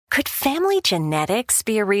Could family genetics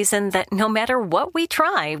be a reason that no matter what we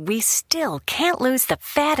try, we still can't lose the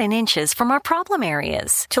fat and inches from our problem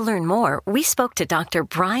areas? To learn more, we spoke to Dr.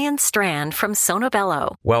 Brian Strand from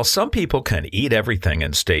Sonobello. While some people can eat everything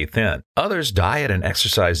and stay thin, others diet and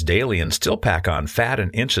exercise daily and still pack on fat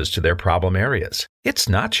and inches to their problem areas. It's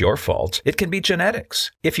not your fault. It can be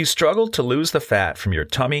genetics. If you struggle to lose the fat from your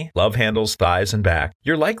tummy, love handles, thighs, and back,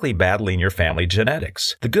 you're likely battling your family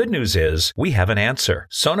genetics. The good news is we have an answer.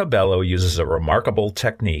 Sonobello uses a remarkable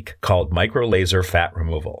technique called microlaser fat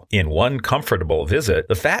removal. In one comfortable visit,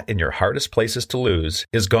 the fat in your hardest places to lose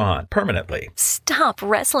is gone permanently. Stop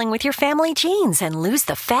wrestling with your family genes and lose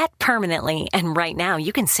the fat permanently. And right now,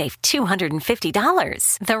 you can save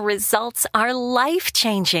 $250. The results are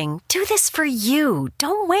life-changing. Do this for you.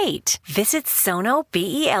 Don't wait. Visit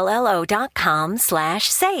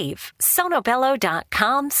sonobello.com/save.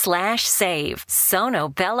 sonobello.com/save.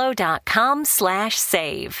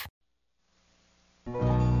 sonobello.com/save.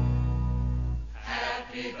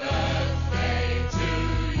 Happy birthday to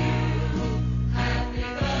you. Happy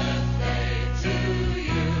birthday to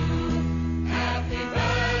you. Happy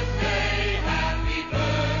birthday, happy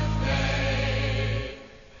birthday.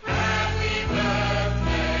 Happy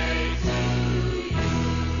birthday to you.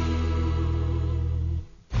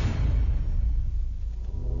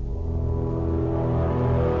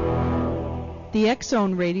 The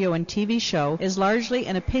X-Zone radio and TV show is largely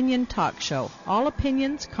an opinion talk show. All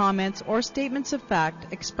opinions, comments, or statements of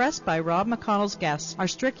fact expressed by Rob McConnell's guests are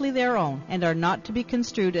strictly their own and are not to be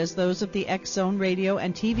construed as those of the X-Zone radio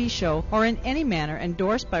and TV show or in any manner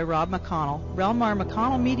endorsed by Rob McConnell, Relmar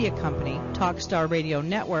McConnell Media Company, Talkstar Radio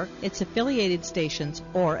Network, its affiliated stations,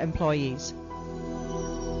 or employees.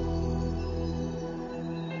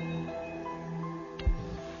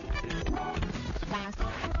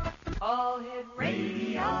 All Hit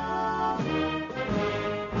Radio.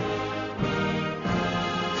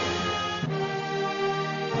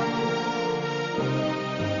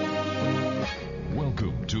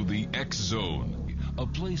 Welcome to the X-Zone, a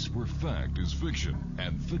place where fact is fiction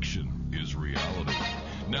and fiction is reality.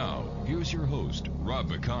 Now, here's your host, Rob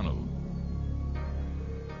McConnell.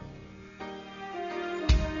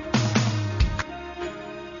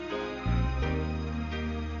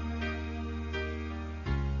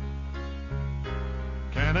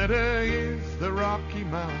 Canada is the Rocky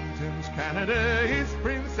Mountains. Canada is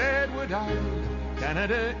Prince Edward Island.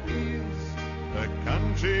 Canada is a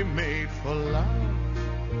country made for love.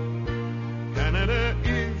 Canada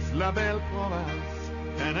is La Belle Province.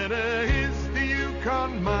 Canada is the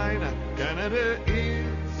Yukon Mine. Canada is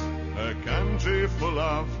a country full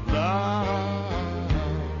of love.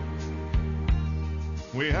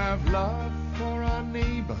 We have love for our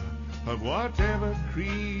neighbor of whatever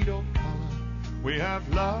creed or color. We have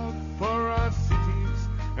love for our cities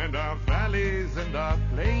and our valleys and our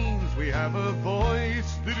plains. We have a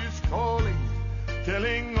voice that is calling,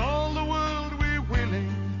 telling all the world we're willing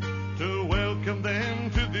to welcome them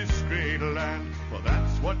to this great land. For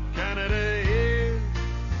that's what Canada is.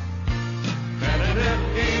 Canada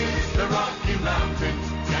is the Rocky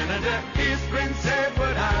Mountains. Canada is Prince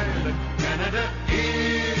Edward Island. Canada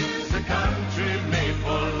is a country made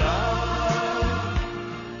for love.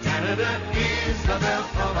 Canada is La Belle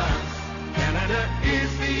Province. Canada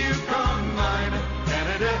is the Yukon Mine.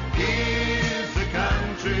 Canada is a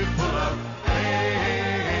country full of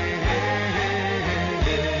hey.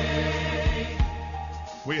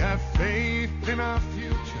 We have faith in our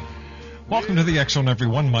future. Welcome to the X-Zone,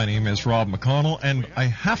 everyone. My name is Rob McConnell, and I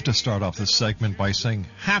have to start off this segment by saying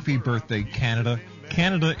happy birthday, Canada.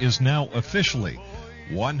 Canada is now officially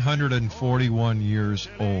 141 years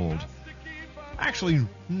old. Actually,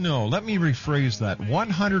 no, let me rephrase that.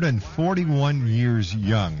 141 years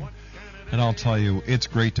young. And I'll tell you, it's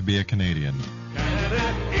great to be a Canadian.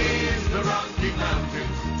 Canada is the Rocky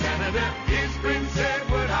Mountains. Canada is Prince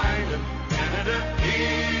Edward Island. Canada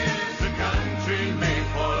is a country made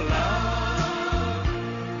for love.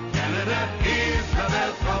 Canada is La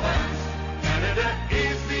Belle Province. Canada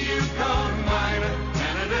is the Yukon Mine.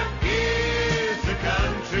 Canada is a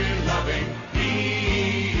country loving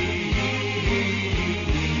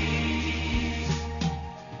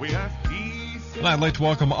we have peace. And I'd like to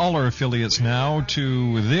welcome all our affiliates now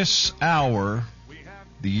to this hour,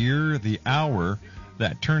 the hour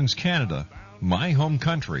that turns Canada, my home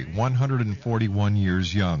country, 141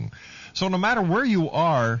 years young. So no matter where you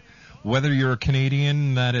are, whether you're a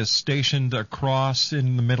Canadian that is stationed across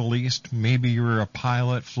in the Middle East, maybe you're a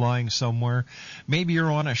pilot flying somewhere, maybe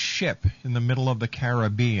you're on a ship in the middle of the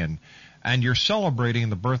Caribbean, and you're celebrating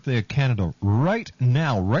the birthday of Canada right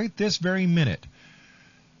now, right this very minute,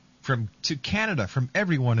 to Canada, from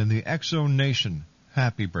everyone in the X-Zone Nation.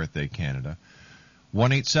 Happy birthday, Canada.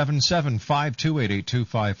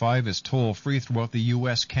 1-877-528-8255 is toll-free throughout the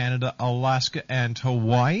U.S., Canada, Alaska, and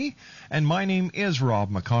Hawaii. And my name is Rob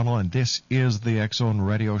McConnell, and this is the X-Zone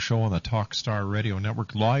Radio Show on the Talkstar Radio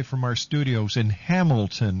Network, live from our studios in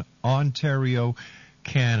Hamilton, Ontario,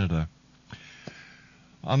 Canada.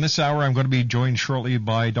 On this hour, I'm going to be joined shortly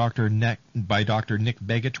by Dr. Nick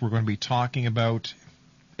Begich. We're going to be talking about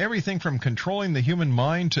everything from controlling the human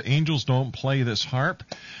mind to angels don't play this harp,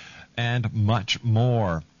 and much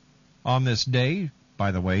more. On this day,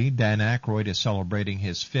 by the way, Dan Aykroyd is celebrating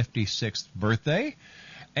his 56th birthday.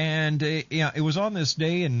 And it was on this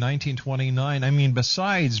day in 1929. I mean,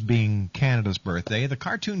 besides being Canada's birthday, the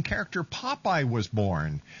cartoon character Popeye was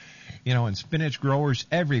born. And spinach growers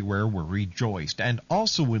everywhere were rejoiced. And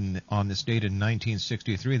also on this date in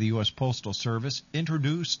 1963, the U.S. Postal Service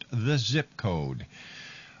introduced the zip code.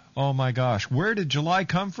 Oh my gosh, where did July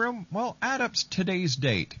come from? Well, add up today's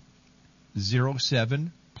date.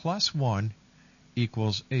 07 plus 1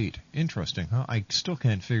 equals 8. Interesting, huh? I still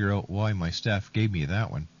can't figure out why my staff gave me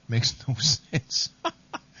that one. Makes no sense.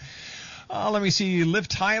 Let me see. Liv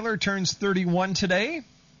Tyler turns 31 today.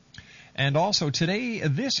 And also today,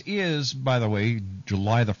 this is, by the way,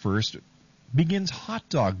 July the 1st, begins Hot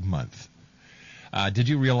Dog Month. Did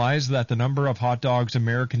you realize that the number of hot dogs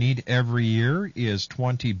Americans eat every year is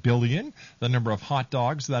 20 billion? The number of hot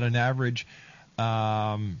dogs that an average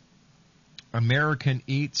American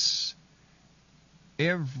eats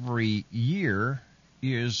every year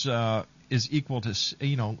is equal to,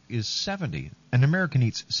 is 70. An American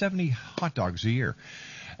eats 70 hot dogs a year.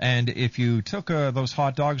 And if you took those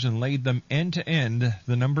hot dogs and laid them end to end,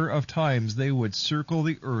 the number of times they would circle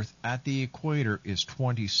the Earth at the equator is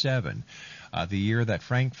 27. The year that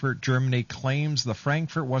Frankfurt, Germany claims the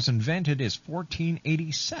Frankfurt was invented is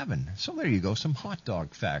 1487. So there you go, some hot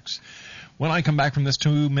dog facts. When I come back from this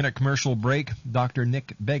 2-minute commercial break, Dr.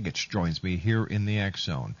 Nick Begich joins me here in the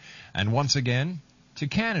X-Zone. And once again, to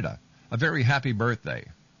Canada, a very happy birthday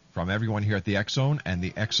from everyone here at the X-Zone and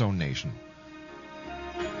the X-Zone Nation.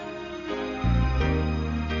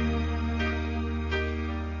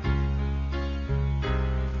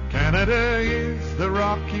 Canada is the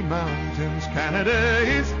Rocky Mountains. Canada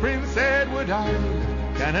is Prince Edward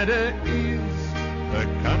Island. Canada is the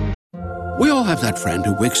country. We all have that friend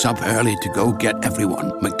who wakes up early to go get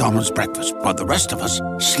everyone McDonald's breakfast, while the rest of us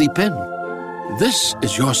sleep in. This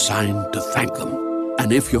is your sign to thank them.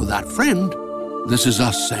 And if you're that friend, this is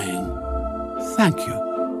us saying thank you.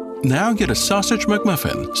 Now get a sausage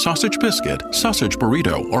McMuffin, sausage biscuit, sausage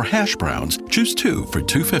burrito, or hash browns. Choose 2 for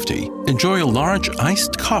 $2.50. Enjoy a large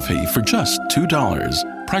iced coffee for just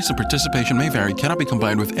 $2. Price and participation may vary. Cannot be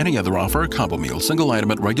combined with any other offer or combo meal. Single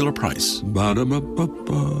item at regular price.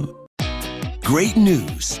 Ba-da-ba-ba-ba. Great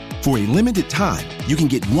news! For a limited time, you can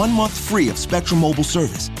get 1 month free of Spectrum Mobile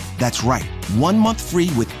service. That's right, 1 month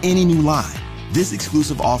free with any new line. This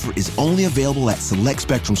exclusive offer is only available at select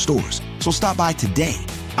Spectrum stores, so stop by today.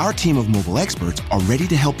 Our team of mobile experts are ready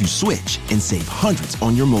to help you switch and save hundreds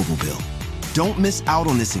on your mobile bill. Don't miss out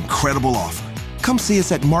on this incredible offer. Come see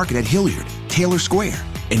us at Market at Hilliard, Taylor Square,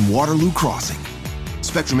 and Waterloo Crossing.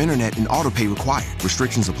 Spectrum Internet and autopay required.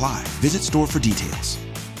 Restrictions apply. Visit store for details.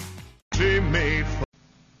 Made for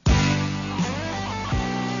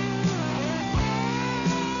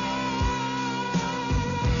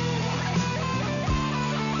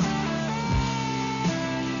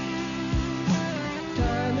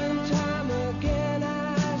Time and time again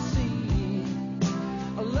I see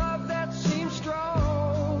a love that seems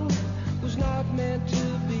strong was not meant to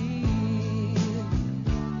be.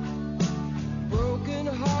 Broken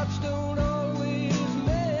hearts don't always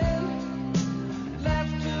mend,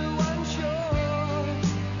 left to unsure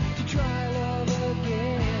to try love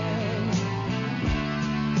again.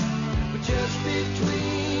 But just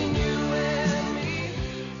between you and me.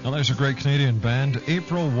 Now, there's a great Canadian band,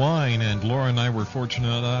 April Wine, and Laura and I were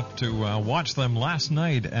fortunate enough to watch them last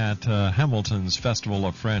night at Hamilton's Festival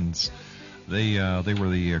of Friends. They were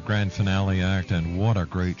the grand finale act, and what a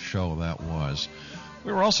great show that was.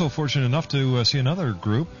 We were also fortunate enough to see another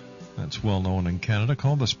group that's well known in Canada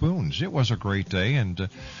called the Spoons. It was a great day, and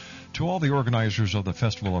to all the organizers of the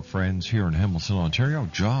Festival of Friends here in Hamilton, Ontario,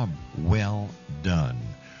 job well done.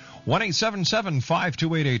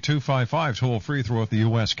 1-877-528-8255, toll free throughout the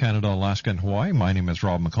U.S., Canada, Alaska, and Hawaii. My name is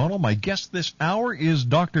Rob McConnell. My guest this hour is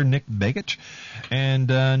Dr. Nick Begich. And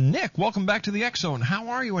Nick, welcome back to the X-Zone. How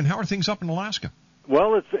are you, and how are things up in Alaska?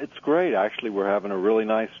 Well, it's great. Actually, we're having a really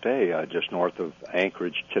nice day just north of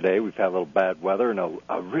Anchorage today. We've had a little bad weather and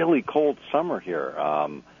a really cold summer here.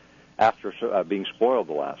 after being spoiled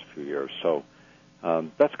the last few years. So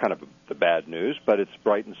that's kind of the bad news, but it's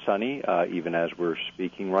bright and sunny even as we're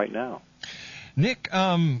speaking right now. Nick,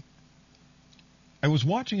 I was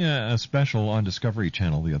watching a special on Discovery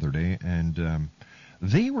Channel the other day, and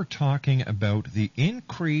they were talking about the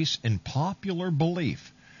increase in popular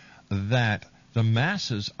belief that the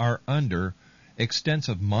masses are under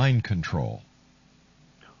extensive mind control.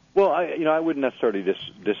 Well, I wouldn't necessarily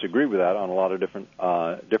disagree with that on a lot of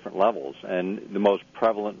different levels. And the most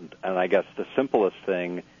prevalent, and I guess the simplest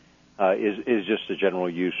thing, is just the general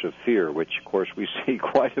use of fear, which, of course, we see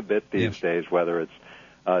quite a bit these days, whether it's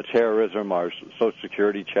terrorism, our Social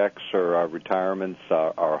Security checks, or our retirements,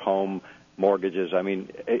 our home mortgages. I mean,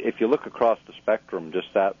 if you look across the spectrum, just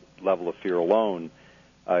that level of fear alone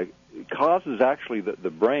causes actually the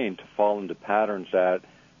brain to fall into patterns that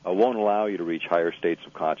won't allow you to reach higher states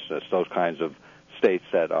of consciousness, those kinds of states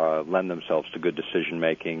that lend themselves to good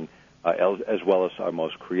decision-making, as well as our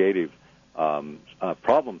most creative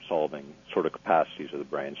problem-solving sort of capacities of the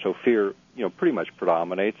brain. So fear, pretty much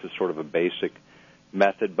predominates as sort of a basic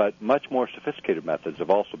method, but much more sophisticated methods have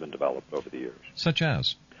also been developed over the years. Such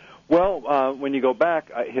as? Well, when you go back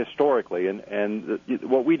historically, and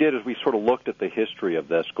what we did is we sort of looked at the history of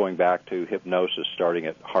this, going back to hypnosis, starting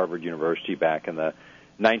at Harvard University back in the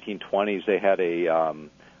 1920s. They had a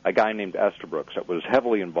guy named Estabrooks that was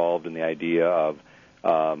heavily involved in the idea of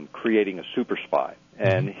creating a super spy.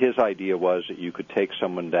 And his idea was that you could take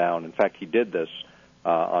someone down. In fact, he did this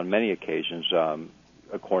on many occasions,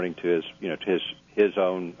 according to his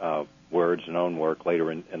own words and own work later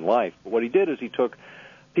in life. But what he did is he took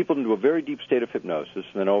people into a very deep state of hypnosis,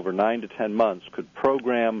 and then over 9 to 10 months could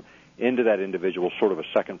program into that individual sort of a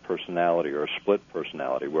second personality or a split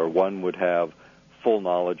personality, where one would have full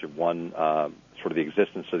knowledge of one, sort of the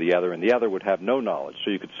existence of the other, and the other would have no knowledge.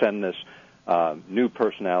 So you could send this new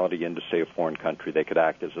personality into, say, a foreign country. They could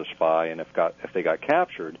act as a spy, and if they got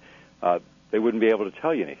captured, they wouldn't be able to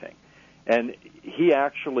tell you anything. And he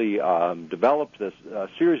actually developed this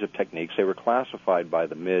series of techniques. They were classified by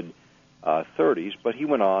the mid-30s, but he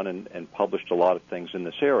went on and published a lot of things in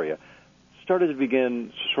this area. Started to begin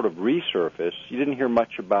to sort of resurface. You didn't hear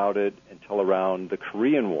much about it until around the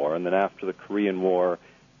Korean War, and then after the Korean War,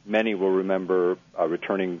 many will remember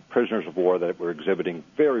returning prisoners of war that were exhibiting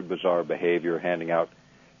very bizarre behavior, handing out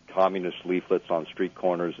communist leaflets on street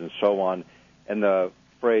corners and so on, and the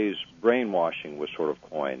phrase brainwashing was sort of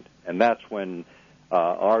coined. And that's when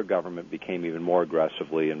our government became even more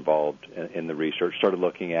aggressively involved in the research, started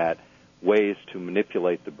looking at ways to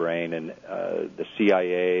manipulate the brain, and the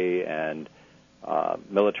CIA and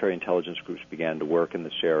military intelligence groups began to work in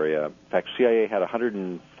this area. In fact, CIA had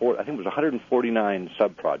 149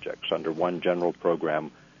 sub-projects under one general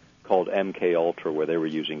program called MK Ultra, where they were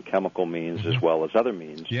using chemical means as well as other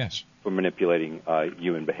means for manipulating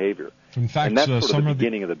human behavior. In fact, and that's sort of the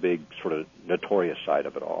beginning of the big sort of notorious side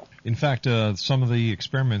of it all. In fact, some of the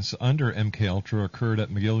experiments under MK Ultra occurred at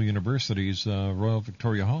McGill University's Royal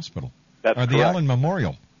Victoria Hospital. That's or the correct. Allen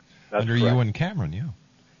Memorial. That's under correct. you and Cameron,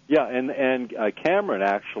 Yeah, and Cameron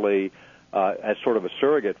actually, as sort of a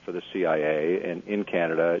surrogate for the CIA in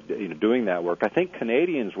Canada, doing that work. I think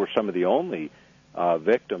Canadians were some of the only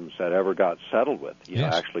victims that ever got settled with,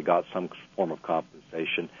 actually got some form of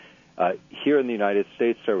compensation. Here in the United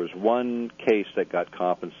States, there was one case that got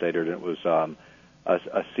compensated, and it was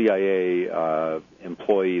a CIA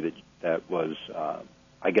employee that was,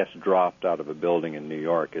 I guess, dropped out of a building in New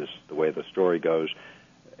York, is the way the story goes.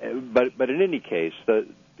 But in any case, the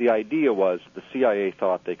idea was the CIA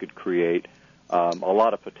thought they could create a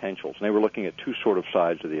lot of potentials, and they were looking at two sort of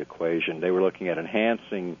sides of the equation. They were looking at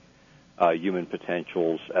enhancing human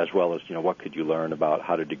potentials, as well as what could you learn about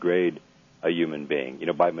how to degrade a human being,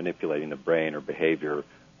 by manipulating the brain or behavior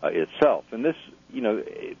itself. And this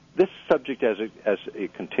subject, as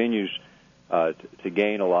it continues to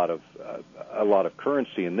gain a lot of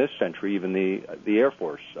currency in this century, even the Air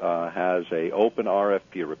Force has a open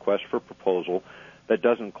RFP, a request for proposal, that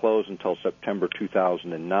doesn't close until September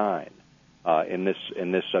 2009 in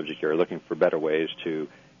this subject area, looking for better ways to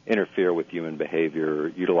interfere with human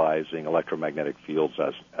behavior, utilizing electromagnetic fields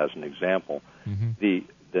as an example.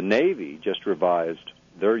 The Navy just revised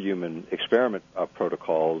their human experiment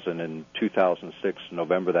protocols, and in 2006,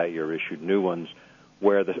 November that year, issued new ones,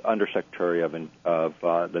 where the Undersecretary of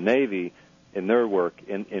the Navy, in their work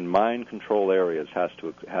in mind control areas, has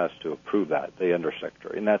to approve that, the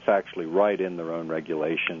Undersecretary, and that's actually right in their own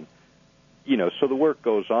regulation. So the work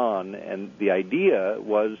goes on, and the idea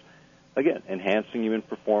was, again, enhancing human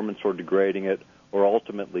performance or degrading it, or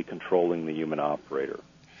ultimately controlling the human operator.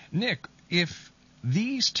 Nick, if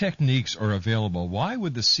these techniques are available, why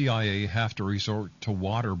would the CIA have to resort to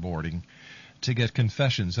waterboarding to get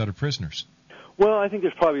confessions out of prisoners? Well, I think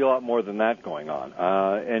there's probably a lot more than that going on.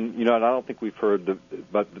 And I don't think we've heard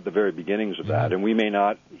the very beginnings of that. And we may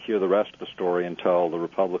not hear the rest of the story until the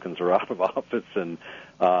Republicans are out of office and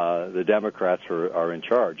the Democrats are in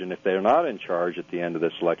charge. And if they're not in charge at the end of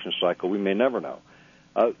this election cycle, we may never know.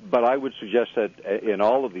 But I would suggest that in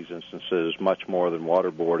all of these instances, much more than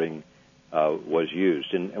waterboarding was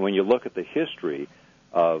used. And when you look at the history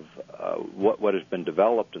of what has been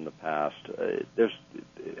developed in the past,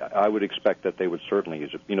 I would expect that they would certainly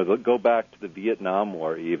use it. They'll go back to the Vietnam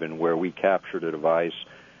War even, where we captured a device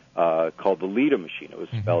called the Lida machine. It was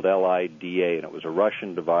spelled Lida, and it was a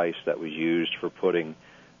Russian device that was used for putting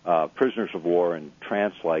prisoners of war in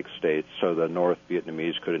trance-like states so the North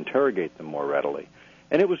Vietnamese could interrogate them more readily.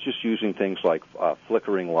 And it was just using things like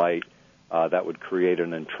flickering light that would create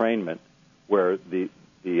an entrainment where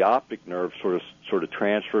the optic nerve sort of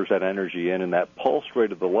transfers that energy in, and that pulse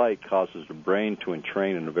rate of the light causes the brain to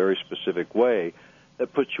entrain in a very specific way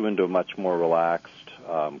that puts you into a much more relaxed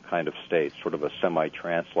kind of state, sort of a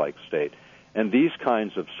semi-trance-like state. And these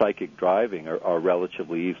kinds of psychic driving are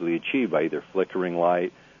relatively easily achieved by either flickering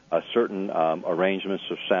light, certain arrangements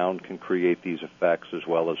of sound can create these effects, as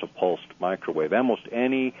well as a pulsed microwave. Almost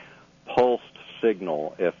any pulsed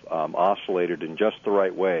signal, if oscillated in just the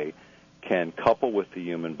right way, can couple with the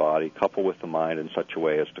human body, couple with the mind in such a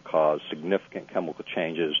way as to cause significant chemical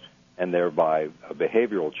changes and thereby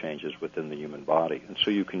behavioral changes within the human body. And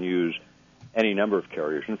so you can use any number of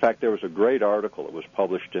carriers. In fact, there was a great article that was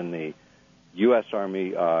published in the U.S.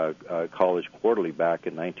 Army College Quarterly back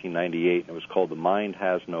in 1998, and it was called "The Mind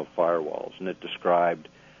Has No Firewalls," and it described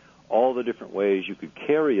all the different ways you could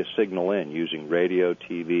carry a signal in using radio,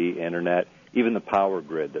 TV, internet, even the power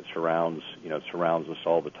grid that surrounds us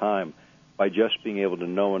all the time, by just being able to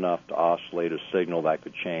know enough to oscillate a signal that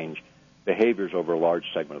could change behaviors over a large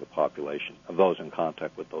segment of the population, of those in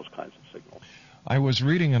contact with those kinds of signals. I was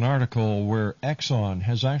reading an article where Exxon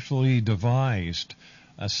has actually devised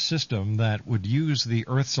a system that would use the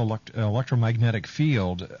Earth's electromagnetic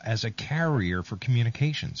field as a carrier for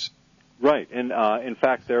communications. Right, and in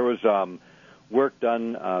fact, there was work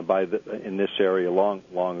done in this area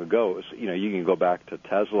long ago. You can go back to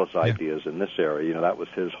Tesla's ideas in this area. That was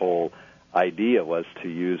his whole idea, was to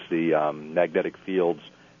use the magnetic fields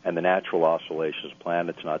and the natural oscillations of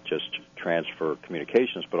planets, not just transfer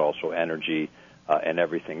communications, but also energy and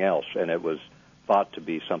everything else. And it was thought to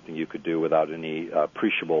be something you could do without any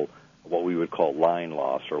appreciable, what we would call line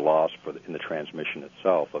loss or loss in the transmission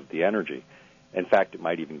itself of the energy. In fact, it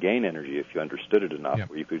might even gain energy if you understood it enough,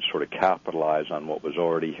 where you could sort of capitalize on what was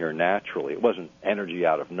already here naturally. It wasn't energy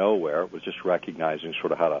out of nowhere. It was just recognizing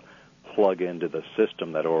sort of how to plug into the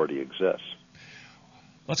system that already exists.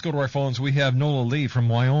 Let's go to our phones. We have Nola Lee from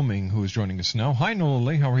Wyoming who is joining us now. Hi, Nola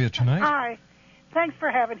Lee. How are you tonight? Hi. Thanks for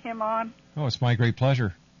having him on. Oh, it's my great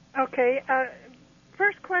pleasure. Okay.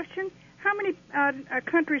 First question, how many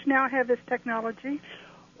countries now have this technology?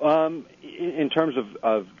 In terms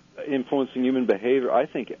of influencing human behavior, I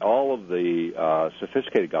think all of the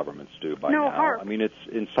sophisticated governments do by now. HAARP. I mean, it's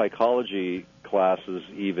in psychology classes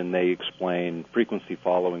even they explain frequency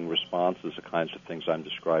following responses, the kinds of things I'm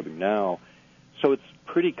describing now. So it's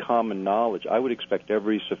pretty common knowledge. I would expect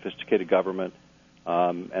every sophisticated government,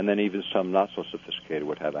 and then even some not so sophisticated,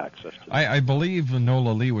 would have access to that. I believe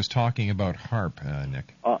Nola Lee was talking about HAARP,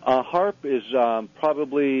 Nick. HAARP is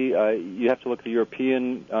probably, you have to look at the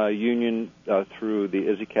European Union through the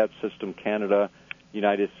EasyCat system, Canada,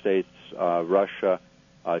 United States, Russia,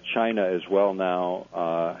 China as well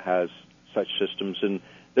now has such systems, and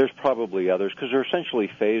there's probably others, because they're essentially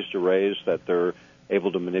phased arrays that they're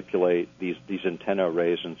able to manipulate these antenna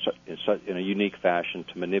arrays in a unique fashion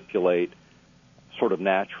to manipulate sort of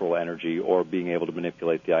natural energy, or being able to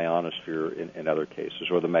manipulate the ionosphere in other cases,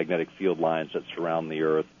 or the magnetic field lines that surround the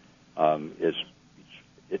Earth is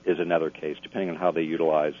another case, depending on how they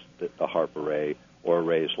utilize the HAARP array or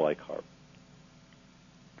arrays like HAARP.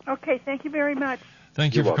 Okay, thank you very much.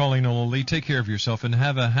 Thank you for calling, Nola Lee. Take care of yourself and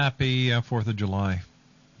have a happy 4th of July.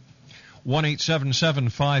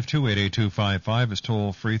 1-877-528-8255 is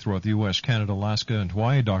toll-free throughout the U.S., Canada, Alaska, and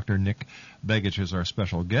Hawaii. Dr. Nick Begich is our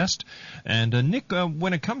special guest. And Nick,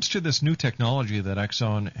 when it comes to this new technology that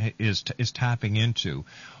Exxon is tapping into,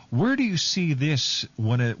 where do you see this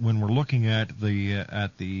when we're looking at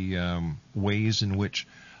the ways in which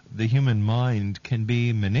the human mind can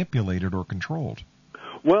be manipulated or controlled?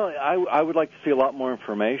 Well, I would like to see a lot more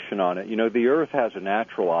information on it. The Earth has a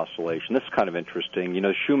natural oscillation. This is kind of interesting.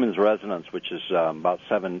 Schumann's resonance, which is about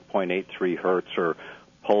 7.83 hertz or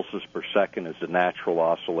pulses per second is the natural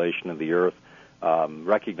oscillation of the Earth,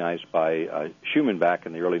 recognized by Schumann back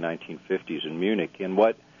in the early 1950s in Munich. And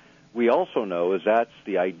what we also know is that's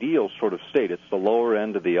the ideal sort of state. It's the lower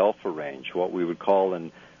end of the alpha range, what we would call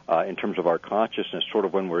in terms of our consciousness, sort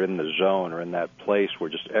of when we're in the zone or in that place where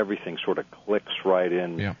just everything sort of clicks right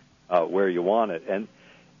in where you want it.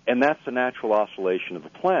 And that's the natural oscillation of the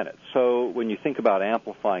planet. So when you think about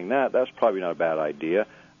amplifying that, that's probably not a bad idea.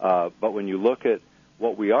 But when you look at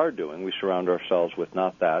what we are doing, we surround ourselves with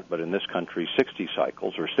not that, but in this country, 60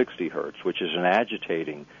 cycles or 60 hertz, which is an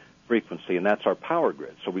agitating frequency, and that's our power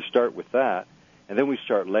grid. So we start with that, and then we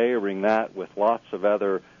start layering that with lots of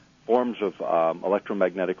other forms of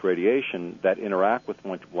electromagnetic radiation that interact with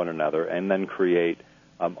one another and then create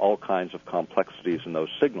all kinds of complexities in those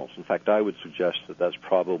signals. In fact, I would suggest that that's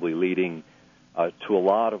probably leading to a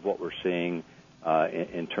lot of what we're seeing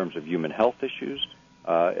in terms of human health issues,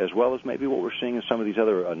 as well as maybe what we're seeing in some of these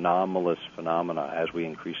other anomalous phenomena as we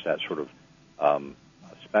increase that sort of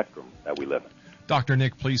spectrum that we live in. Dr.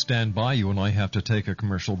 Nick, please stand by. You and I have to take a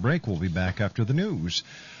commercial break. We'll be back after the news.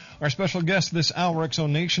 Our special guest this hour,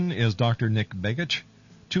 X-Zone Nation, is Dr. Nick Begich.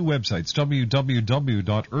 Two websites,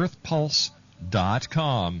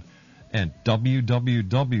 www.earthpulse.com and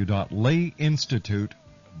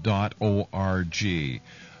www.layinstitute.org.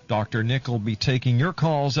 Dr. Nick will be taking your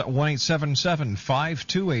calls at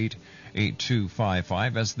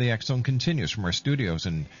 1-877-528-8255 as the X-Zone continues from our studios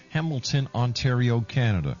in Hamilton, Ontario,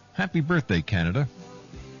 Canada. Happy birthday, Canada.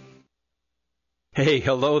 Hey,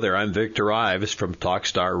 hello there. I'm Victor Ives from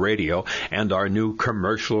Talkstar Radio and our new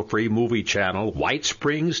commercial-free movie channel, White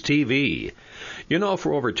Springs TV. You know,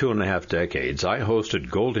 for over 2.5 decades, I hosted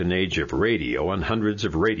Golden Age of Radio on hundreds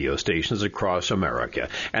of radio stations across America.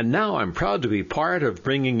 And now I'm proud to be part of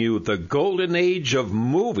bringing you the Golden Age of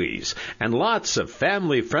movies and lots of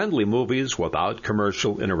family-friendly movies without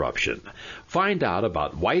commercial interruption. Find out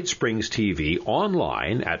about White Springs TV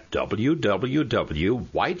online at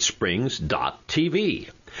www.whitesprings.tv.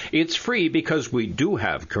 It's free because we do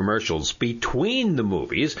have commercials between the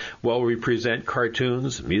movies while we present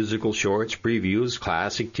cartoons, musical shorts, previews,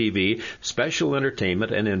 classic TV, special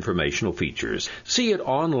entertainment, and informational features. See it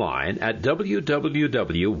online at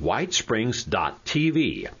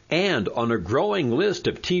www.whitesprings.tv and on a growing list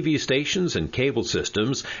of TV stations and cable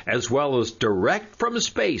systems, as well as direct from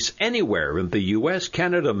space anywhere in the U.S.,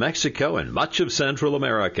 Canada, Mexico, and much of Central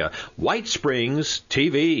America. White Springs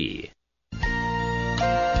TV.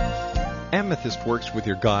 Amethyst works with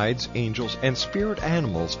your guides, angels, and spirit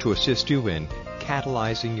animals to assist you in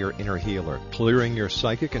catalyzing your inner healer, clearing your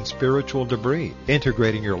psychic and spiritual debris,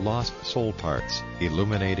 integrating your lost soul parts,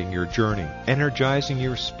 illuminating your journey, energizing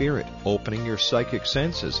your spirit, opening your psychic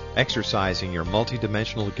senses, exercising your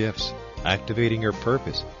multidimensional gifts, activating your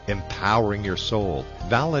purpose, empowering your soul,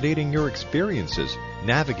 validating your experiences,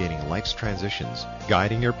 navigating life's transitions,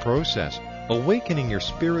 guiding your process, awakening your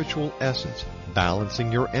spiritual essence,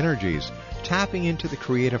 balancing your energies, tapping into the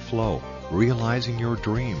creative flow, realizing your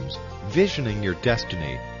dreams, visioning your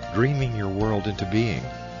destiny, dreaming your world into being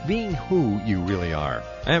who you really are.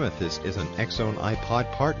 Amethyst is an X-Zone iPod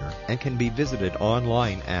partner and can be visited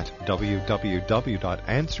online at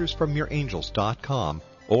www.answersfromyourangels.com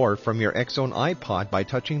or from your X-Zone iPod by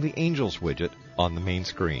touching the Angels widget on the main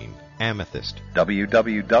screen. Amethyst.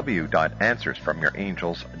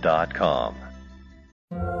 www.answersfromyourangels.com.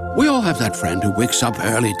 We all have that friend who wakes up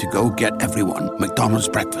early to go get everyone McDonald's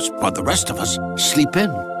breakfast, while the rest of us sleep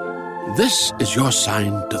in. This is your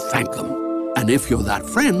sign to thank them. And if you're that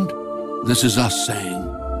friend, this is us saying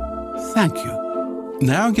thank you.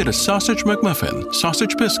 Now get a sausage McMuffin,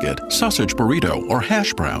 sausage biscuit, sausage burrito, or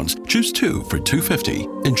hash browns. Choose 2 for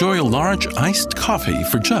 $2.50. Enjoy a large iced coffee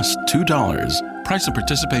for just $2. Price and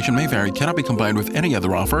participation may vary. Cannot be combined with any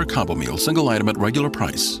other offer or combo meal. Single item at regular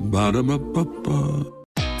price. Ba-da-ba-ba-ba.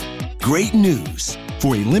 Great news!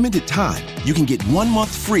 For a limited time, you can get 1 month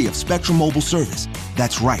free of Spectrum Mobile service.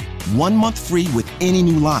 That's right, 1 month free with any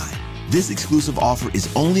new line. This exclusive offer is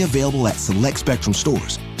only available at select Spectrum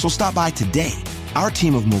stores, so stop by today. Our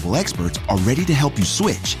team of mobile experts are ready to help you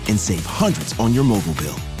switch and save hundreds on your mobile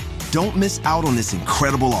bill. Don't miss out on this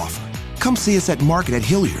incredible offer. Come see us at Market at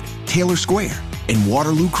Hilliard, Taylor Square, and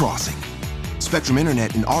Waterloo Crossing. Spectrum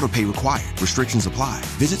Internet and autopay required. Restrictions apply.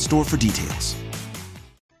 Visit store for details.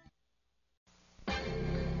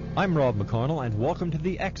 I'm Rob McConnell, and welcome to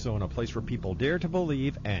the X-Zone, a place where people dare to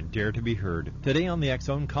believe and dare to be heard. Today on the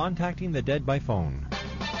X-Zone, contacting the dead by phone.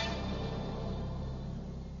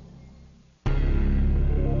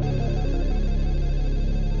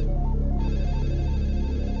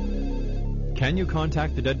 Can you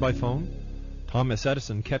contact the dead by phone? Thomas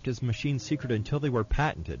Edison kept his machines secret until they were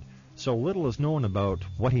patented, so little is known about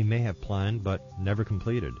what he may have planned but never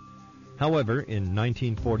completed. However, in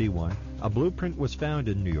 1941, a blueprint was found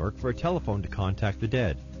in New York for a telephone to contact the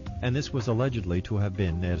dead, and this was allegedly to have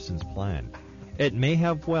been Edison's plan. It may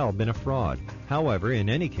have well been a fraud. However, in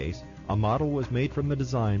any case, a model was made from the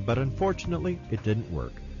design, but unfortunately, it didn't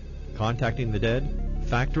work. Contacting the dead,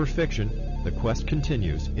 fact or fiction, the quest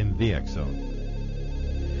continues in the X-Zone.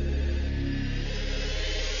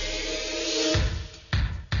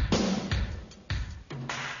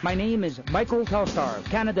 My name is Michael Telstar,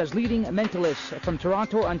 Canada's leading mentalist from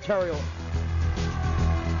Toronto, Ontario.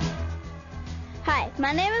 Hi,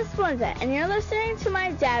 my name is Belinda, and you're listening to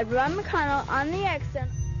my dad, Rob McConnell, on the X-Zone.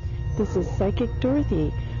 This is Psychic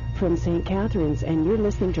Dorothy from St. Catharines, and you're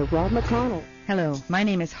listening to Rob McConnell. Hello, my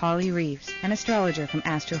name is Holly Reeves, an astrologer from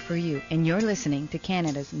Astro For You, and you're listening to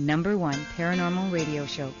Canada's #1 paranormal radio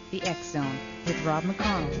show, The X-Zone, with Rob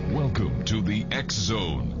McConnell. Welcome to The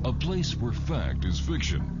X-Zone, a place where fact is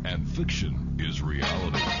fiction and fiction is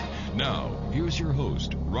reality. Now, here's your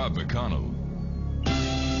host, Rob McConnell.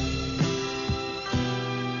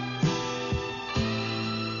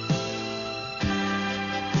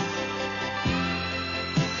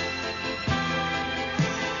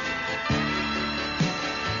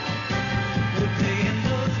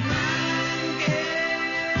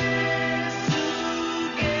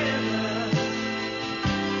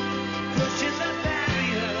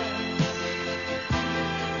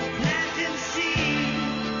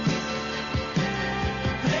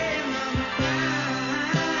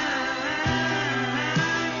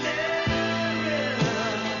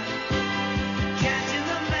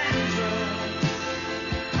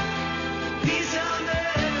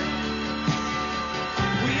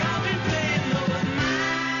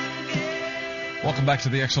 Welcome back to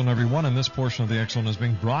the X-Zone, everyone, and this portion of the X-Zone is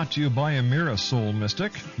being brought to you by Amira, soul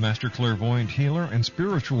mystic, master clairvoyant healer, and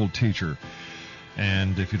spiritual teacher.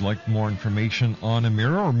 And if you'd like more information on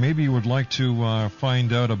Amira, or maybe you would like to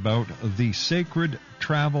find out about the sacred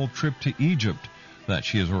travel trip to Egypt that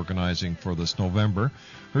she is organizing for this November,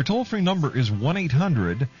 her toll-free number is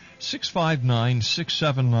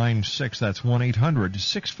 1-800-659-6796. That's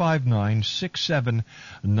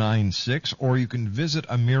 1-800-659-6796. Or you can visit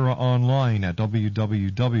Amira online at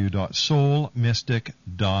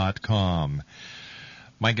www.soulmystic.com.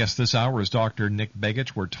 My guest this hour is Dr. Nick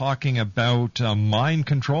Begich. We're talking about mind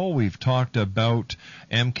control. We've talked about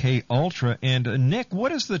MK Ultra. And Nick,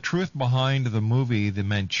 what is the truth behind the movie The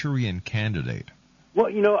Manchurian Candidate? Well,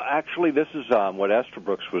 actually, this is what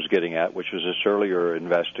Estabrooks was getting at, which was this earlier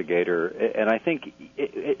investigator, and I think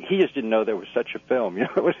he just didn't know there was such a film. It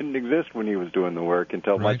didn't exist when he was doing the work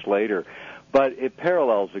until much later. But it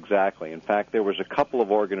parallels exactly. In fact, there was a couple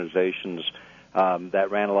of organizations that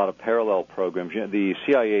ran a lot of parallel programs. The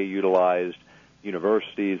CIA utilized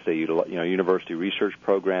universities, they utilized, university research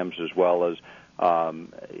programs, as well as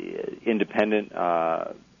independent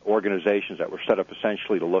organizations that were set up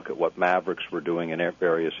essentially to look at what mavericks were doing in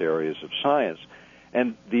various areas of science.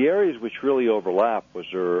 And the areas which really overlap was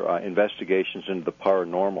their investigations into the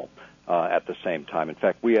paranormal at the same time. In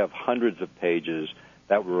fact, we have hundreds of pages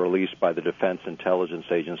that were released by the Defense Intelligence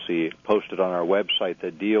Agency, posted on our website,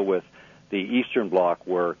 that deal with the Eastern Bloc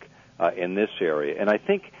work in this area. And I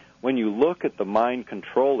think when you look at the mind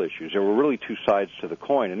control issues, there were really two sides to the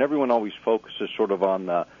coin, and everyone always focuses sort of on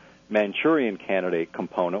the Manchurian Candidate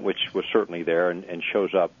component, which was certainly there and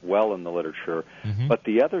shows up well in the literature. Mm-hmm. But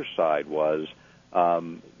the other side was,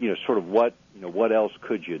 sort of what else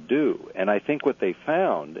could you do? And I think what they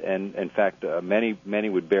found, and in fact, many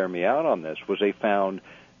would bear me out on this, was they found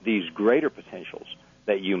these greater potentials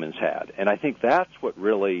that humans had. And I think that's what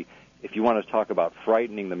really, if you want to talk about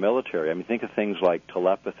frightening the military, I mean, think of things like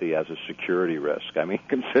telepathy as a security risk. I mean,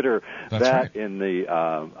 consider that in the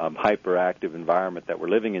hyperactive environment that we're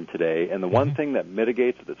living in today. And the one thing that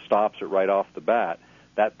mitigates it, that stops it right off the bat,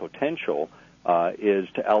 that potential, is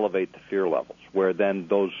to elevate the fear levels, where then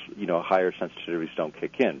those, higher sensitivities don't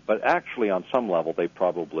kick in. But actually, on some level, they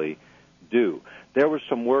probably do. There was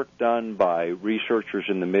some work done by researchers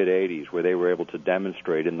in the mid-'80s where they were able to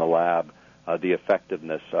demonstrate in the lab the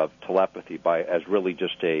effectiveness of telepathy as really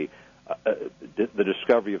just the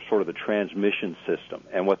discovery of sort of the transmission system.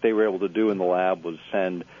 And what they were able to do in the lab was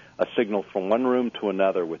send a signal from one room to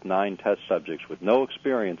another with 9 test subjects with no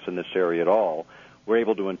experience in this area at all. We're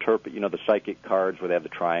able to interpret, the psychic cards where they have the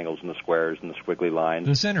triangles and the squares and the squiggly lines.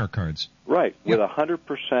 The center cards. Right, with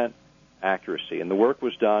 100% accuracy. And the work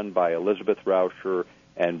was done by Elizabeth Rauscher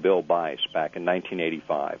and Bill Bice back in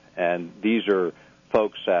 1985. And these are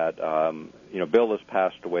folks that, Bill has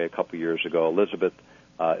passed away a couple years ago. Elizabeth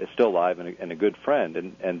is still alive and a good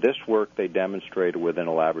friend. And this work they demonstrated within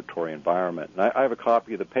a laboratory environment. And I have a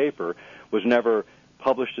copy of the paper. Was never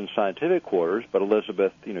published in scientific quarters, but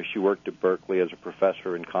Elizabeth, she worked at Berkeley as a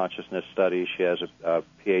professor in consciousness studies. She has a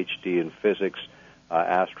PhD in physics,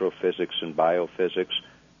 astrophysics, and biophysics.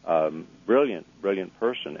 Brilliant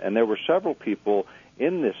person. And there were several people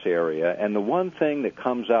in this area, and the one thing that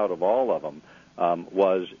comes out of all of them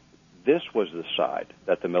was this was the side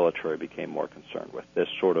that the military became more concerned with, this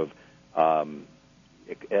sort of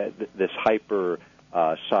this hyper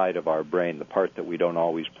side of our brain, the part that we don't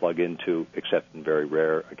always plug into except in very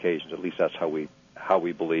rare occasions. At least that's how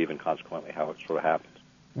we believe, and consequently how it sort of happens.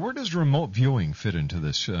 Where does remote viewing fit into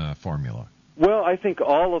this formula? Well, I think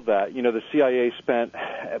all of that. The CIA spent,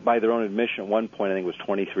 by their own admission, at one point, I think it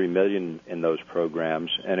was $23 million in those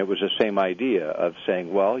programs, and it was the same idea of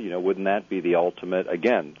saying, well, wouldn't that be the ultimate?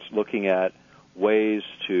 Again, looking at ways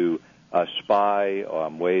to spy,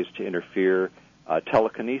 ways to interfere.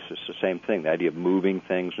 Telekinesis, the same thing, the idea of moving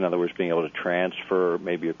things, in other words, being able to transfer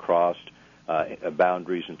maybe across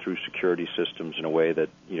boundaries and through security systems in a way that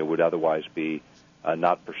would otherwise be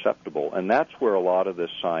not perceptible. And that's where a lot of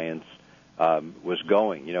this science was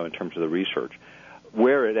going, in terms of the research.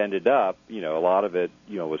 Where it ended up, a lot of it,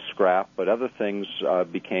 was scrapped, but other things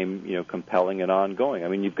became, compelling and ongoing. I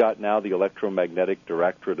mean, you've got now the Electromagnetic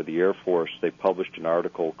Directorate of the Air Force. They published an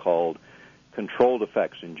article called Controlled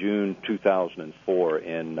Effects in June 2004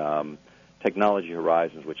 in Technology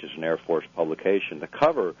Horizons, which is an Air Force publication. The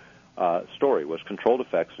cover story was Controlled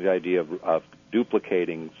Effects, the idea of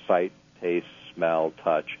duplicating sight, taste, smell,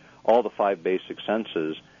 touch, all the 5 basic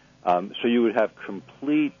senses, so you would have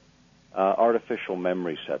complete artificial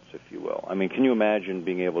memory sets, if you will. I mean, can you imagine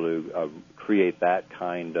being able to create that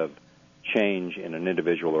kind of change in an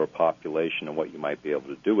individual or a population and what you might be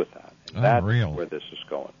able to do with that? And that's where this is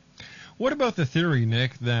going. What about the theory,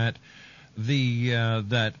 Nick, that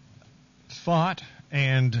that thought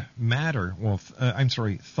and matter,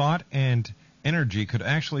 thought and energy could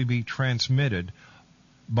actually be transmitted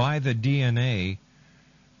by the DNA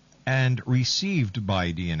and received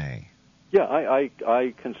by DNA? Yeah,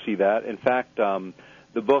 I can see that. In fact,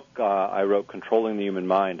 the book I wrote, Controlling the Human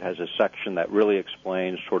Mind, has a section that really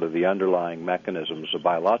explains sort of the underlying mechanisms, the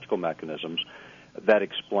biological mechanisms, that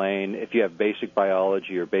explain, if you have basic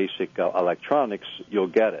biology or basic electronics, you'll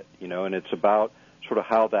get it, and it's about sort of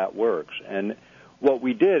how that works. And what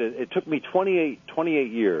we did, it took me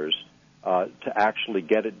 28 years to actually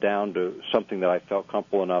get it down to something that I felt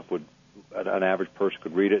comfortable enough an average person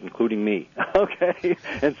could read it, including me, okay,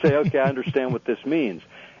 and say, okay, I understand what this means.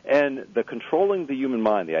 And the controlling the human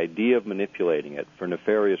mind, the idea of manipulating it for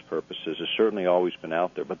nefarious purposes, has certainly always been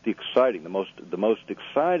out there. But the most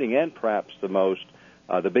exciting, and perhaps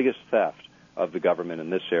the biggest theft of the government in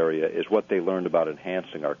this area is what they learned about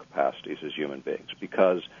enhancing our capacities as human beings.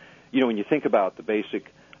 Because, when you think about the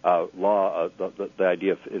basic law, the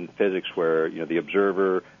idea in physics where the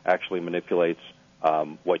observer actually manipulates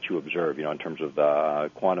what you observe, in terms of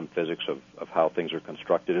the quantum physics of how things are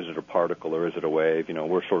constructed. Is it a particle or is it a wave?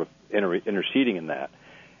 We're sort of interceding in that.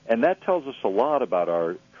 And that tells us a lot about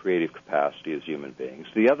our creative capacity as human beings.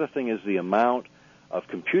 The other thing is the amount of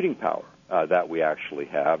computing power that we actually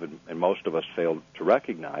have, and most of us fail to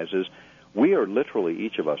recognize, is we are literally,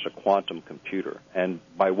 each of us, a quantum computer. And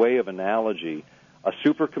by way of analogy, a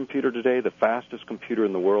supercomputer today, the fastest computer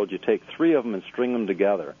in the world, you take 3 of them and string them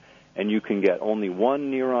together, and you can get only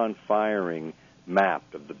one neuron firing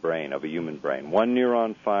mapped of the brain, of a human brain. One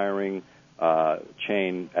neuron firing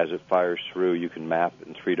chain, as it fires through, you can map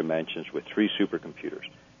in 3 dimensions with 3 supercomputers.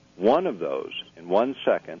 One of those, in 1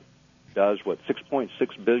 second, does what 6.6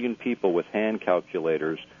 billion people with hand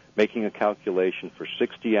calculators, making a calculation for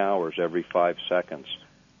 60 hours every 5 seconds,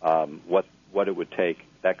 what it would take,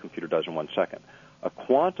 that computer does in 1 second. A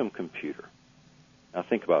quantum computer, now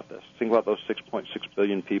think about this. Think about those 6.6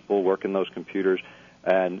 billion people working those computers,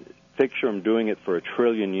 and picture them doing it for 1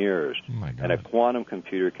 trillion years. Oh my God. And a quantum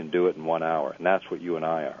computer can do it in 1 hour, and that's what you and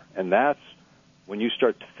I are. And that's, when you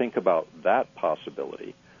start to think about that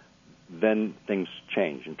possibility, then things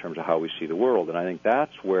change in terms of how we see the world. And I think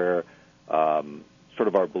that's where sort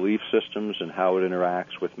of our belief systems and how it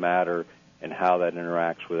interacts with matter and how that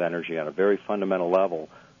interacts with energy on a very fundamental level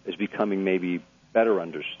is becoming maybe better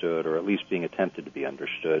understood, or at least being attempted to be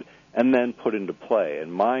understood, and then put into play.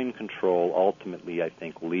 And mind control ultimately, I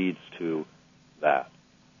think, leads to that.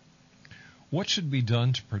 What should be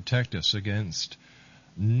done to protect us against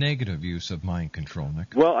negative use of mind control, Nick?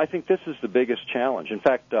 Well, I think this is the biggest challenge. In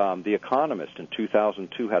fact, The Economist in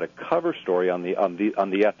 2002 had a cover story on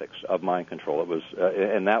the ethics of mind control. It was,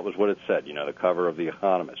 and that was what it said. The cover of The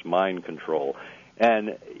Economist, mind control.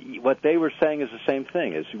 And what they were saying is the same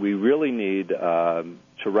thing, is we really need to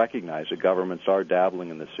recognize that governments are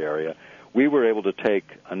dabbling in this area. We were able to take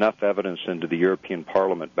enough evidence into the European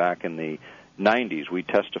Parliament back in the 90s. We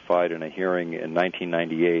testified in a hearing in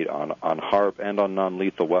 1998 on HAARP and on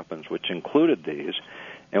non-lethal weapons, which included these.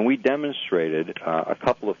 And we demonstrated a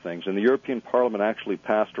couple of things. And the European Parliament actually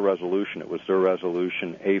passed a resolution. It was their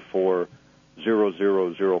resolution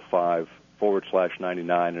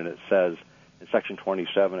A40005/99, and it says in Section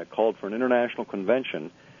 27, it called for an international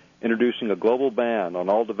convention introducing a global ban on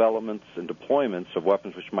all developments and deployments of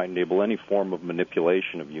weapons which might enable any form of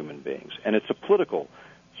manipulation of human beings. And it's a political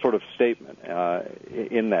sort of statement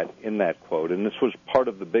in that quote. And this was part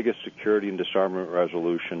of the biggest security and disarmament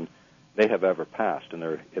resolution they have ever passed in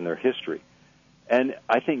their history. And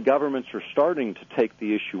I think governments are starting to take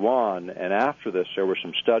the issue on, and after this there were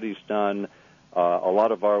some studies done. A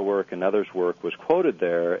lot of our work and others' work was quoted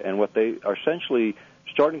there, and what they are essentially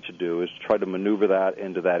starting to do is try to maneuver that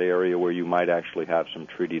into that area where you might actually have some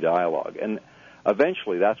treaty dialogue. And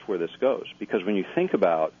eventually that's where this goes, because when you think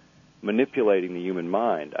about manipulating the human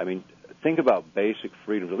mind, I mean, think about basic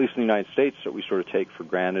freedoms, at least in the United States, that we sort of take for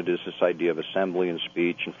granted, is this idea of assembly and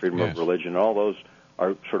speech and freedom of religion, and all those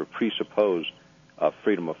are sort of presupposed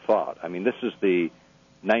freedom of thought. I mean, this is the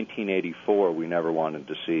 1984 we never wanted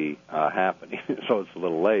to see happening, so it's a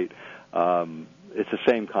little late. It's the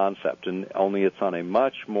same concept, and only it's on a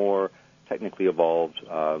much more technically evolved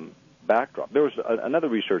backdrop. There was another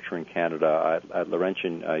researcher in Canada at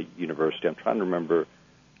Laurentian University. I'm trying to remember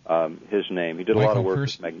his name. He did a lot of work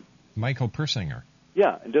with Michael Persinger.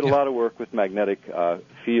 Yeah, and did a lot of work with magnetic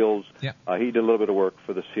fields. Yeah. He did a little bit of work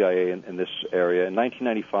for the CIA in this area. In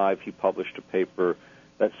 1995, he published a paper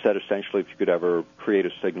that said essentially if you could ever create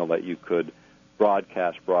a signal that you could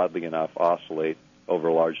broadcast broadly enough, oscillate over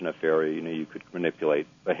a large enough area, you could manipulate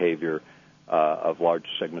behavior of large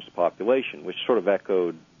segments of the population, which sort of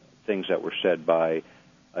echoed things that were said by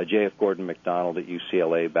J.F. Gordon McDonald at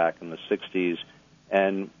UCLA back in the 60s.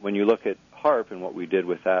 And when you look at HAARP and what we did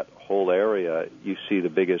with that whole area, you see the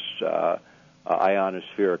biggest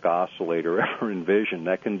ionospheric oscillator ever envisioned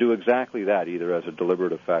that can do exactly that, either as a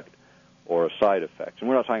deliberate effect or a side effect. And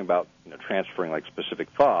we're not talking about transferring like specific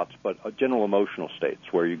thoughts, but general emotional states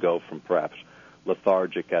where you go from perhaps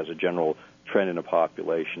lethargic as a general trend in a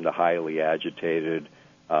population to highly agitated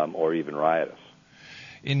or even riotous.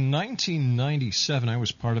 In 1997, I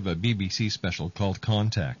was part of a BBC special called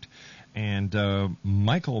Contact, and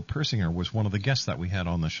Michael Persinger was one of the guests that we had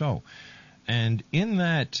on the show. And in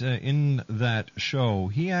that show,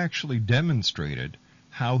 he actually demonstrated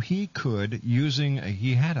how he could,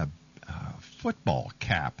 he had a football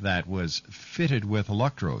cap that was fitted with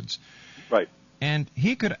electrodes. Right. And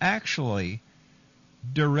he could actually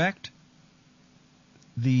direct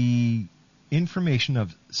the information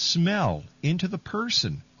of smell into the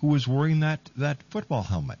person who was wearing that football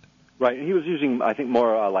helmet. Right, and he was using, I think,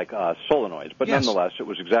 more like solenoids, but nonetheless, it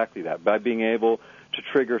was exactly that, by being able to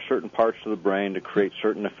trigger certain parts of the brain to create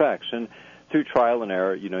certain effects. And through trial and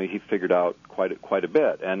error, he figured out quite a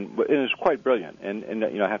bit, and it was quite brilliant. And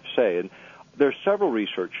I have to say, and there are several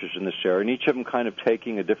researchers in this area, and each of them kind of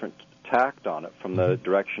taking a different tact on it from the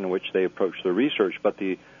direction in which they approach their research. But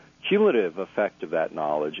the cumulative effect of that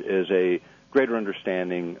knowledge is a greater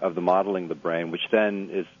understanding of the modeling of the brain, which then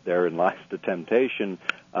is therein lies the temptation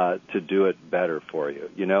to do it better for you.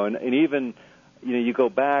 And even you go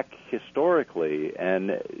back historically,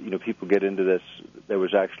 and people get into this. There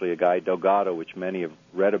was actually a guy, Delgado, which many have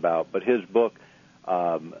read about, but his book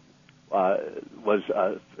was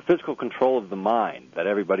Physical Control of the Mind, that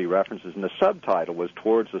everybody references, and the subtitle was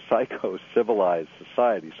Towards a Psycho-Civilized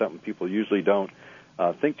Society, something people usually don't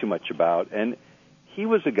think too much about. And he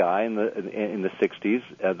was a guy in the 60s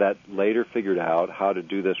that later figured out how to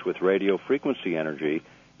do this with radio frequency energy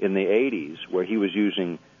in the 80s, where he was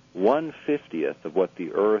using 1/50th of what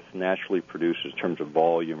the Earth naturally produces in terms of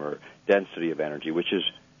volume or density of energy, which is,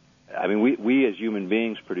 I mean, we as human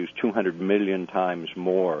beings produce 200 million times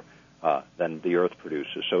more than the Earth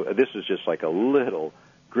produces. So this is just like a little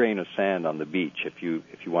grain of sand on the beach, if you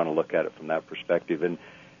want to look at it from that perspective. And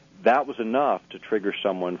that was enough to trigger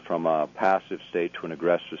someone from a passive state to an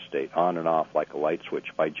aggressive state, on and off like a light switch,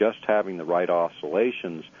 by just having the right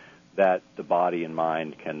oscillations that the body and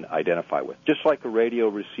mind can identify with. Just like a radio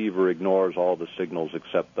receiver ignores all the signals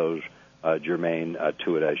except those germane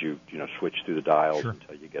to it as you switch through the dials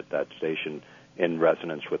until you get that station in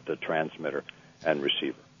resonance with the transmitter and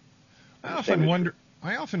receiver. I often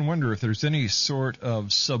wonder if there's any sort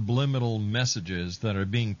of subliminal messages that are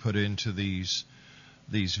being put into these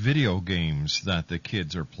video games that the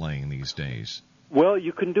kids are playing these days. Well,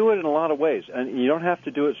 you can do it in a lot of ways, and you don't have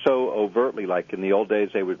to do it so overtly. Like in the old days,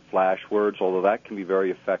 they would flash words, although that can be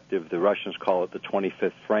very effective. The Russians call it the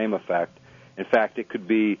 25th frame effect. In fact, it could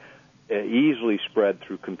be easily spread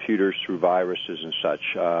through computers, through viruses and such,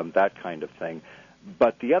 that kind of thing.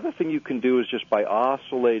 But the other thing you can do is just by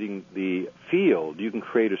oscillating the field, you can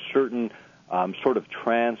create a certain sort of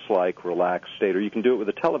trance-like relaxed state, or you can do it with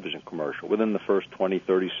a television commercial. Within the first 20,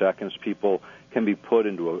 30 seconds, people can be put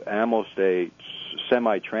into almost a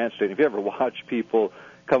semi-trance state. If you ever watch people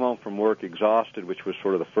come home from work exhausted, which was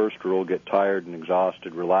sort of the first rule, get tired and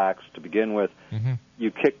exhausted, relaxed to begin with,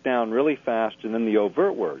 you kick down really fast, and then the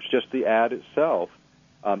overt words, just the ad itself,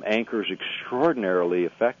 anchors extraordinarily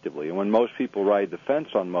effectively. And when most people ride the fence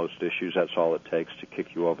on most issues, that's all it takes to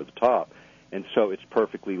kick you over the top. And so it's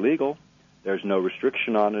perfectly legal. There's no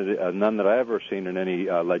restriction on it, none that I've ever seen in any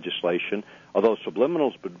legislation. Although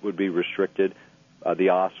subliminals would be restricted, the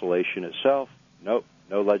oscillation itself, nope,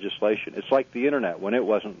 no legislation. It's like the Internet. When it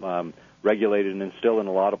wasn't regulated, and still in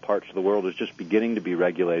a lot of parts of the world is just beginning to be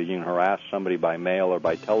regulated. You can harass somebody by mail or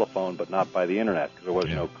by telephone, but not by the Internet because there was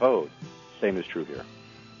no code. Same is true here.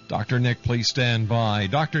 Dr. Nick, please stand by.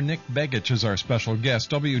 Dr. Nick Begich is our special guest.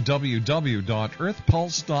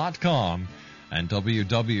 www.earthpulse.com and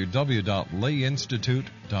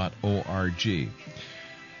www.layinstitute.org.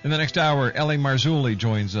 In the next hour, Ellie Marzulli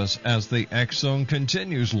joins us as the X Zone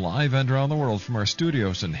continues live and around the world from our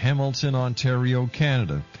studios in Hamilton, Ontario,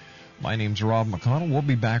 Canada. My name's Rob McConnell. We'll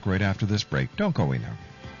be back right after this break. Don't go in there.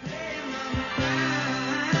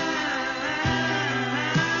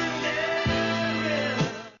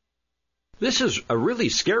 This is a really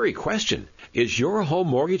scary question. Is your home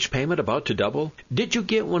mortgage payment about to double? Did you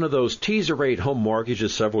get one of those teaser rate home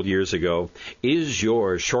mortgages several years ago? Is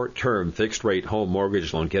your short-term fixed rate home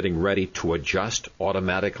mortgage loan getting ready to adjust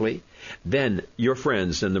automatically? Then your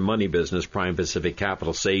friends in the money business, Prime Pacific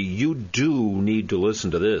Capital, say you do need to listen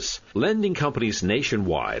to this. Lending companies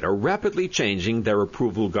nationwide are rapidly changing their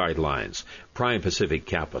approval guidelines. Prime Pacific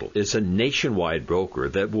Capital is a nationwide broker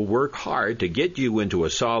that will work hard to get you into a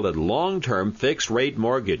solid long-term fixed-rate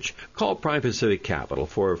mortgage. Call Prime Pacific Capital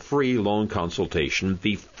for a free loan consultation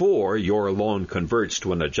before your loan converts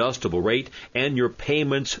to an adjustable rate and your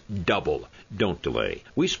payments double. Don't delay.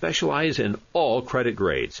 We specialize in all credit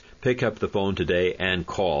grades. Pick up the phone today and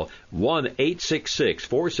call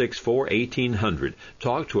 1-866-464-1800.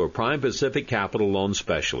 Talk to a Prime Pacific Capital loan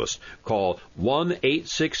specialist. Call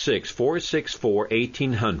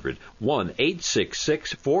 1-866-464-1800.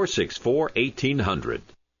 1-866-464-1800.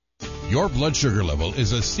 Your blood sugar level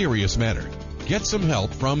is a serious matter. Get some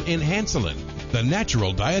help from Enhancelin, the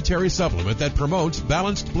natural dietary supplement that promotes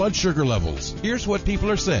balanced blood sugar levels. Here's what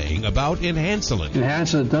people are saying about Enhancelin.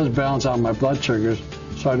 Enhancelin does balance out my blood sugars,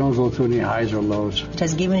 so I don't go through any highs or lows. It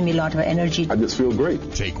has given me a lot of energy. I just feel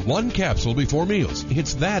great. Take one capsule before meals.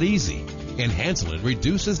 It's that easy. Enhancelin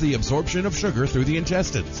reduces the absorption of sugar through the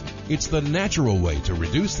intestines. It's the natural way to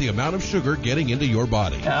reduce the amount of sugar getting into your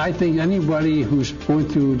body. I think anybody who's going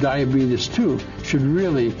through diabetes too should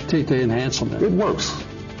really take the Enhancelin. It works.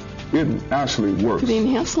 It actually works. With the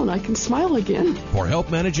Enhancelin, I can smile again. For help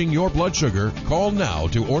managing your blood sugar, call now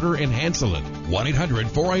to order Enhancelin.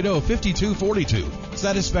 1-800-480-5242.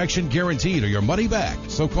 Satisfaction guaranteed or your money back.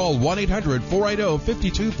 So call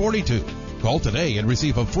 1-800-480-5242. Call today and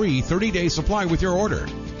receive a free 30-day supply with your order.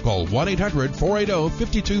 Call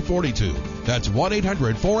 1-800-480-5242. That's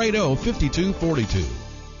 1-800-480-5242.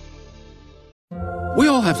 We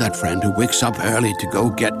all have that friend who wakes up early to go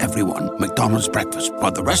get everyone McDonald's breakfast,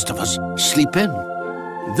 while the rest of us sleep in.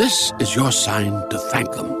 This is your sign to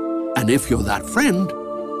thank them. And if you're that friend,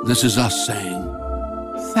 this is us saying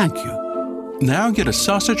thank you. Now get a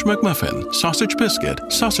Sausage McMuffin, sausage biscuit,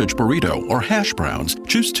 sausage burrito, or hash browns.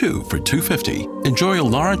 Choose 2 for $2.50. Enjoy a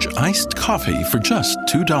large iced coffee for just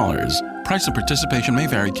 $2. Price and participation may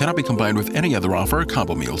vary. Cannot be combined with any other offer or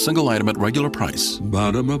combo meal. Single item at regular price.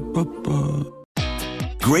 Ba-da-ba-ba-ba.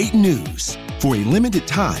 Great news! For a limited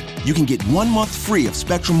time, you can get 1 month free of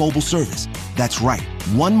Spectrum Mobile service. That's right,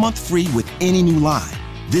 1 month free with any new line.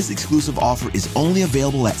 This exclusive offer is only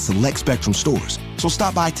available at select Spectrum stores, so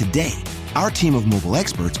stop by today. Our team of mobile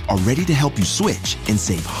experts are ready to help you switch and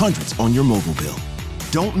save hundreds on your mobile bill.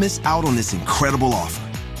 Don't miss out on this incredible offer.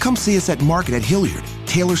 Come see us at Market at Hilliard,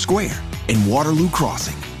 Taylor Square, and Waterloo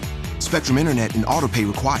Crossing. Spectrum Internet and autopay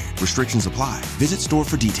required. Restrictions apply. Visit store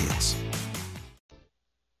for details.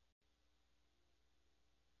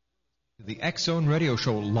 The X Zone Radio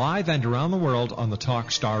Show live and around the world on the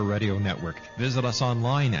Talkstar Radio Network. Visit us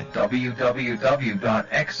online at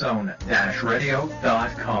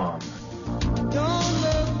www.xzone-radio.com. Don't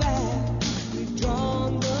look back, we've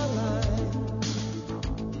drawn the line.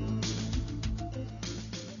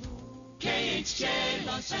 WHJ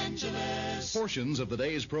Los Angeles. Portions of the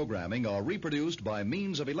day's programming are reproduced by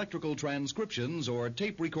means of electrical transcriptions or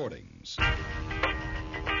tape recordings.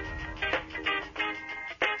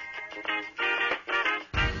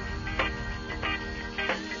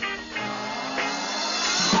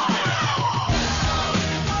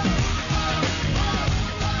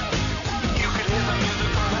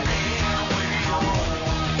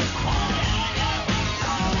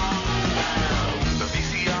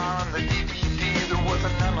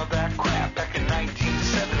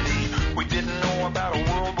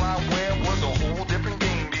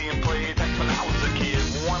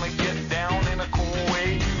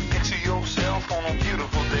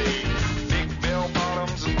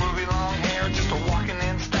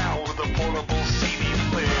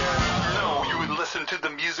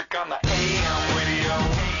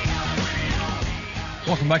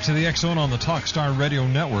 Welcome back to the X-Zone on the Talkstar Radio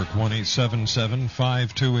Network.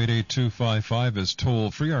 1-877-528-8255 is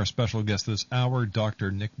toll-free. Our special guest this hour,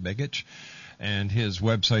 Dr. Nick Begich, and his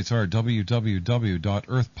websites are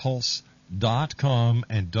www.earthpulse.com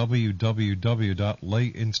and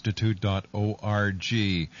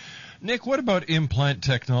www.layinstitute.org. Nick, what about implant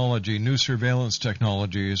technology, new surveillance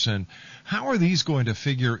technologies, and how are these going to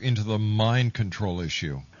figure into the mind control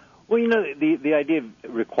issue? Well, the idea of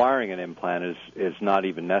requiring an implant is not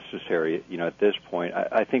even necessary, at this point.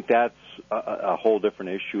 I think that's a whole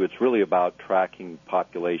different issue. It's really about tracking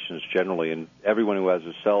populations generally, and everyone who has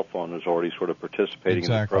a cell phone is already sort of participating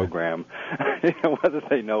in the program, whether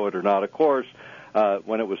they know it or not. Of course,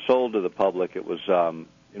 when it was sold to the public, it was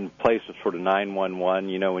in place of sort of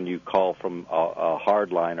 911. When you call from a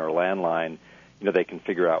hard line or a landline, they can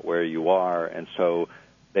figure out where you are, and so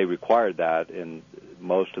they required that in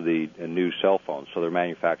most of the new cell phones, so they're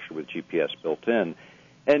manufactured with GPS built in.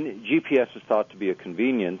 And GPS is thought to be a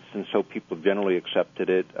convenience, and so people generally accepted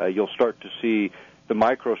it. You'll start to see the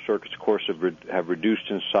microcircuits, of course, have reduced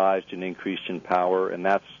in size and increased in power, and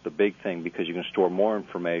that's the big thing because you can store more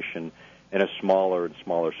information in a smaller and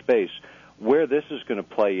smaller space. Where this is going to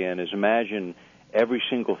play in is imagine every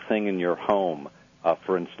single thing in your home,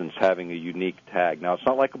 for instance, having a unique tag. Now, it's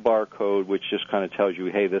not like a barcode, which just kind of tells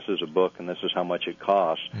you, hey, this is a book and this is how much it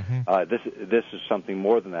costs. Mm-hmm. This is something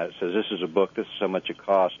more than that. It says, this is a book, this is how much it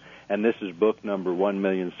costs, and this is book number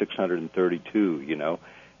 1,632,000,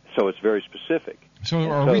 So it's very specific.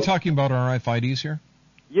 So are we talking about RFIDs here?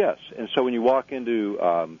 Yes. And so when you walk into,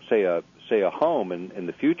 say a home in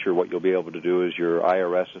the future, what you'll be able to do is your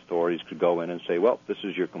IRS authorities could go in and say, well, this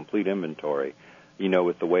is your complete inventory,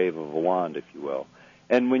 with the wave of a wand, if you will.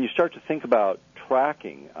 And when you start to think about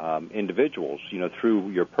tracking individuals,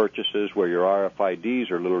 through your purchases where your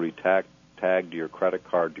RFIDs are literally tagged to your credit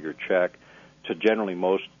card, to your check, to generally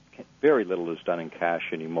very little is done in cash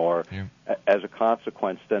anymore. Yeah. As a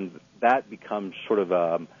consequence, then that becomes sort of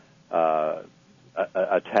a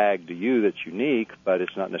tag to you that's unique, but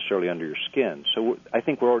it's not necessarily under your skin. So I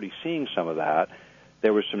think we're already seeing some of that.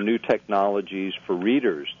 There were some new technologies for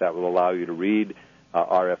readers that will allow you to read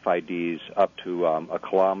RFIDs up to a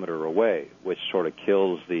kilometer away, which sort of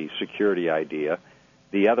kills the security idea.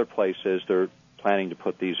 The other place is they're planning to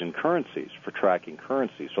put these in currencies for tracking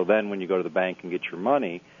currency. So then when you go to the bank and get your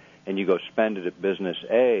money and you go spend it at business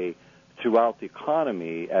A, throughout the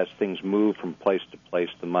economy, as things move from place to place,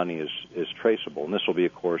 the money is traceable. And this will be,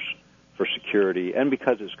 of course, for security and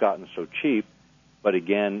because it's gotten so cheap, but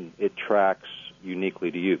again, it tracks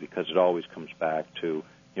uniquely to you because it always comes back to,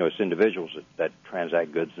 it's individuals that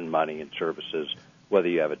transact goods and money and services, whether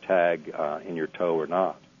you have a tag in your toe or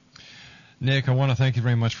not. Nick, I want to thank you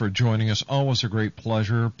very much for joining us. Always a great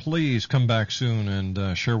pleasure. Please come back soon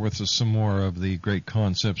and share with us some more of the great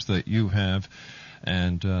concepts that you have.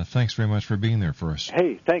 And thanks very much for being there for us.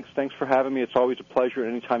 Hey, thanks. Thanks for having me. It's always a pleasure.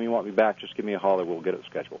 Anytime you want me back, just give me a holler. We'll get it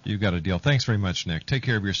scheduled. You got a deal. Thanks very much, Nick. Take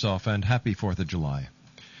care of yourself, and happy 4th of July.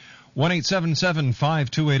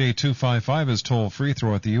 1-877-528-8255 is toll-free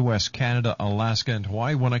throughout the U.S., Canada, Alaska, and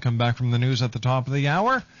Hawaii. When I come back from the news at the top of the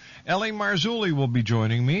hour, Ellie Marzulli will be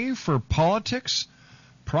joining me for politics,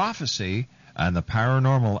 prophecy, and the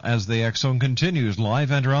paranormal as the X-Zone continues live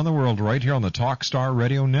and around the world right here on the Talkstar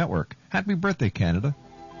Radio Network. Happy birthday, Canada.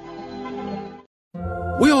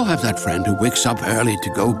 We all have that friend who wakes up early to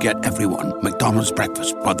go get everyone McDonald's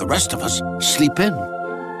breakfast, while the rest of us sleep in.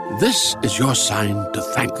 This is your sign to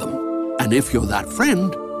thank them. And if you're that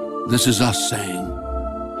friend, this is us saying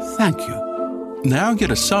thank you. Now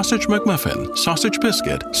get a sausage McMuffin, sausage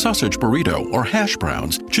biscuit, sausage burrito, or hash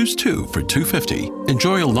browns. Choose 2 for $2.50.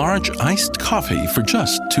 Enjoy a large iced coffee for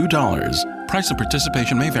just $2. Price and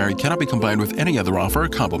participation may vary. Cannot be combined with any other offer or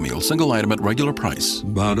combo meal. Single item at regular price.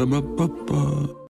 Ba-da-ba-ba-ba.